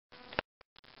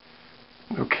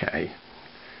Okay.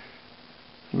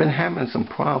 Been having some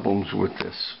problems with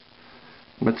this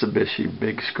Mitsubishi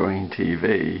big screen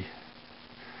TV,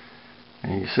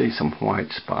 and you see some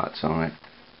white spots on it.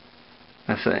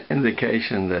 That's an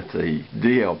indication that the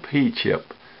DLP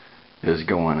chip is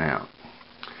going out.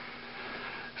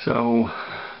 So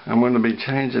I'm going to be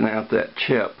changing out that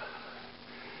chip,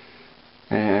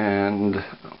 and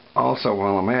also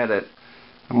while I'm at it,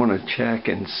 I'm going to check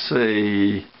and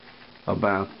see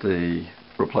about the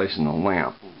replacing the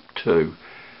lamp too,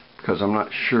 because I'm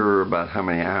not sure about how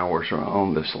many hours are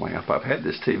on this lamp. I've had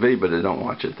this TV, but I don't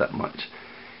watch it that much.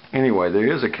 Anyway, there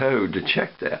is a code to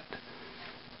check that,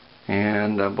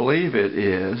 and I believe it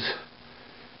is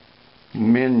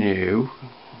menu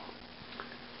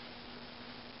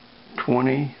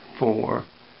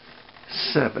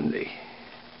 2470.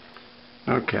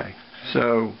 Okay,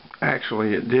 so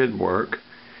actually it did work,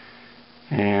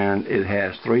 and it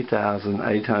has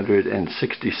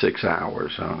 3,866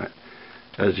 hours on it,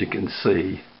 as you can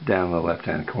see down the left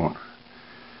hand corner.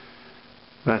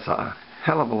 That's a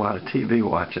hell of a lot of TV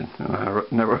watching, and I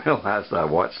never realized I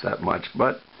watched that much,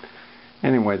 but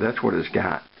anyway, that's what it's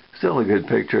got. Still a good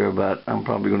picture, but I'm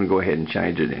probably going to go ahead and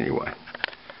change it anyway.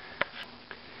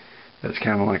 It's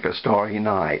kind of like a starry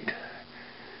night.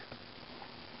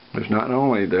 There's not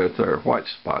only there are white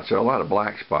spots, there are a lot of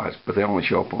black spots, but they only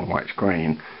show up on a white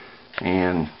screen,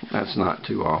 and that's not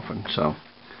too often. So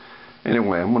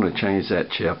anyway, I'm going to change that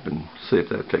chip and see if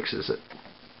that fixes it.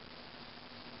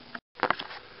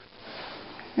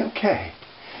 Okay,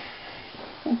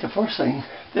 I think the first thing,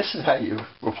 this is how you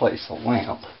replace the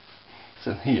lamp. It's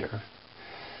in here,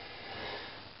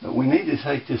 but we need to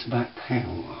take this back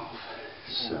panel off.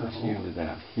 So this unit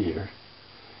out here,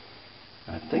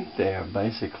 I think they are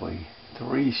basically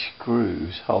 3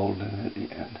 screws holding it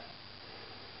in.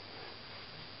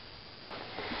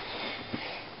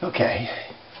 Okay,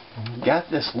 got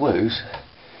this loose.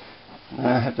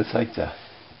 Now I have to take the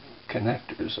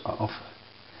connectors off.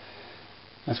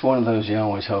 That's one of those you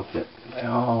always hope that they're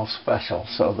all special,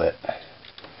 so that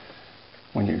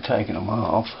when you're taking them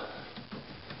off,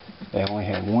 they only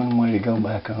have one way to go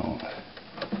back on.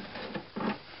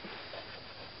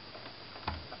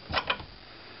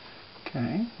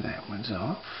 Okay, that one's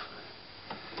off,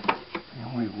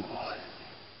 and we will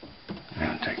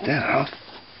now take that off.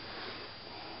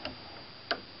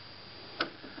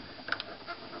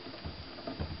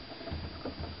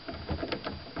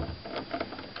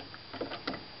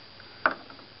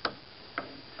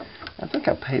 I think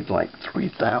I paid like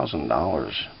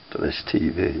 $3,000 for this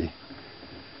TV.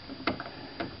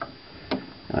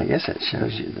 And I guess that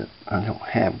shows you that I don't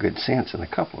have good sense in a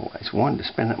couple of ways. One, to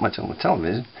spend that much on the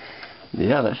television.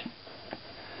 The other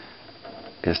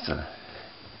is to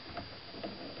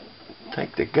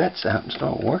take the guts out and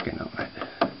start working on it.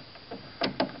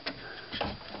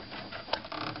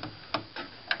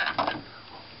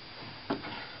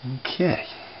 Okay,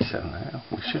 so now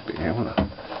we should be able to,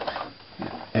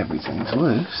 everything's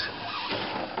loose.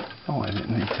 Oh, I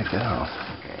didn't need to take it off.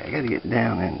 Okay, I got to get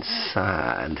down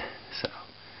inside. So,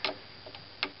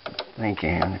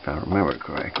 thinking, if I remember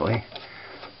correctly,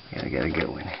 I gotta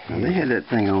go in here. Now, they had that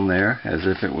thing on there as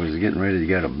if it was getting ready to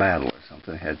go to battle or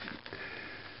something. It had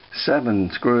 7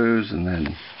 screws and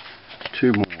then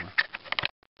 2 more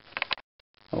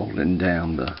holding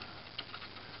down the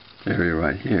area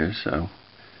right here, so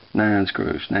 9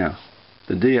 screws. Now,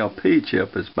 the DLP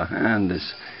chip is behind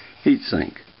this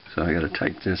heatsink, so I gotta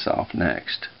take this off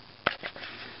next.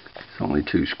 It's only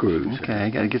 2 screws. Okay, I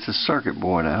gotta get the circuit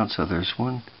board out, so there's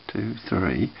 1, 2,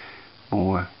 3,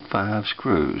 4, 5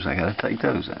 screws. I gotta take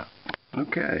those out.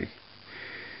 Okay,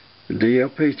 the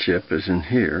DLP chip is in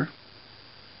here,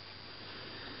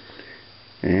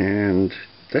 and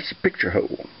that's a picture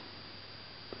hole.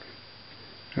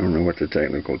 I don't know what the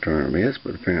technical term is,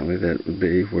 but apparently that would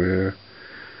be where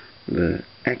the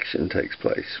action takes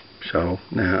place. So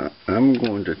now I'm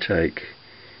going to take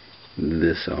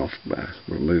this off by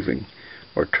removing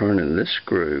or turning this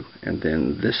screw, and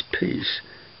then this piece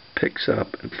picks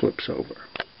up and flips over.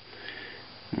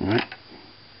 Alright,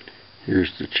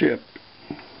 here's the chip.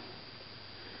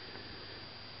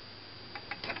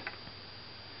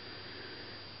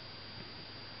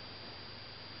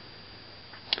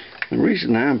 The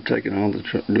reason I'm taking all the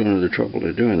doing the trouble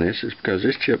of doing this is because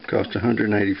this chip cost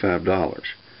 $185.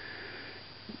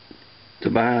 To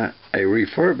buy a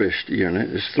refurbished unit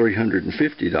is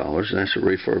 $350, and that's a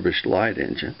refurbished light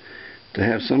engine. To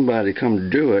have somebody come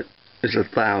do it is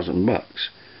 $1,000.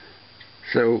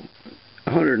 So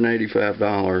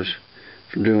 $185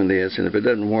 for doing this, and if it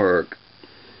doesn't work,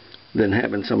 then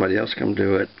having somebody else come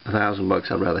do it,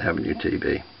 $1,000 I'd rather have a new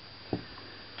TV.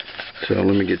 So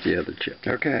let me get the other chip.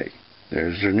 Okay,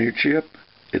 there's the new chip.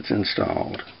 It's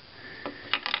installed.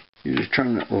 You just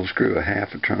turn that little screw a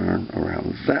half a turn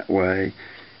around that way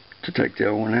to take the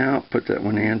old one out, put that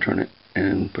one in, turn it,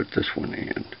 and put this one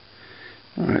in.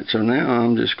 Alright, so now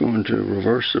I'm just going to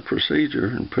reverse the procedure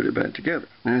and put it back together.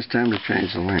 Now it's time to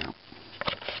change the lamp.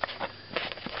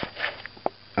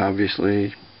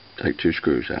 Obviously, take 2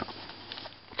 screws out.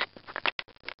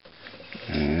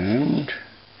 And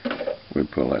we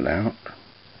pull it out.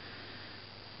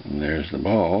 And there's the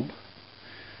bulb,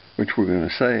 which we're going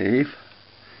to save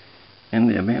in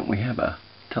the event we have a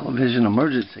television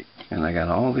emergency. And I got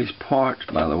all these parts,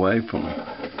 by the way, from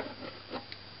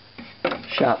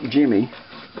Shop Jimmy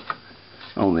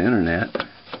on the internet.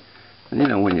 And you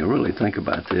know, when you really think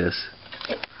about this,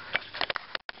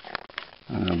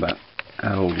 I don't know about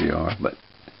how old you are, but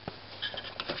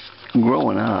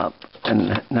growing up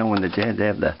and knowing that you had to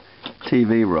have the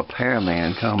TV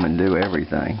repairman come and do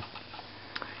everything,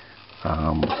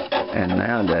 and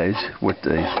nowadays with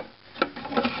the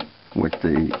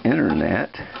internet,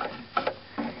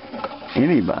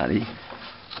 anybody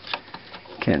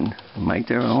can make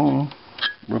their own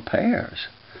repairs.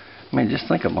 I mean, just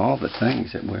think of all the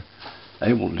things that we're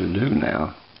able to do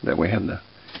now that we have the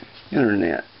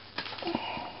internet.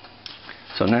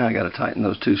 So now I got to tighten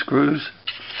those 2 screws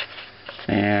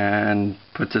and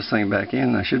put this thing back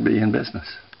in. I should be in business.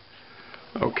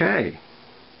 Okay.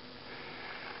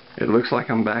 It looks like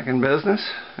I'm back in business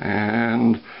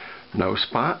and no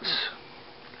spots.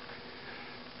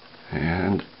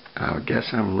 And I guess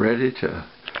I'm ready to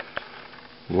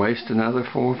waste another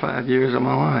 4 or 5 years of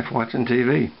my life watching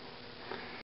TV.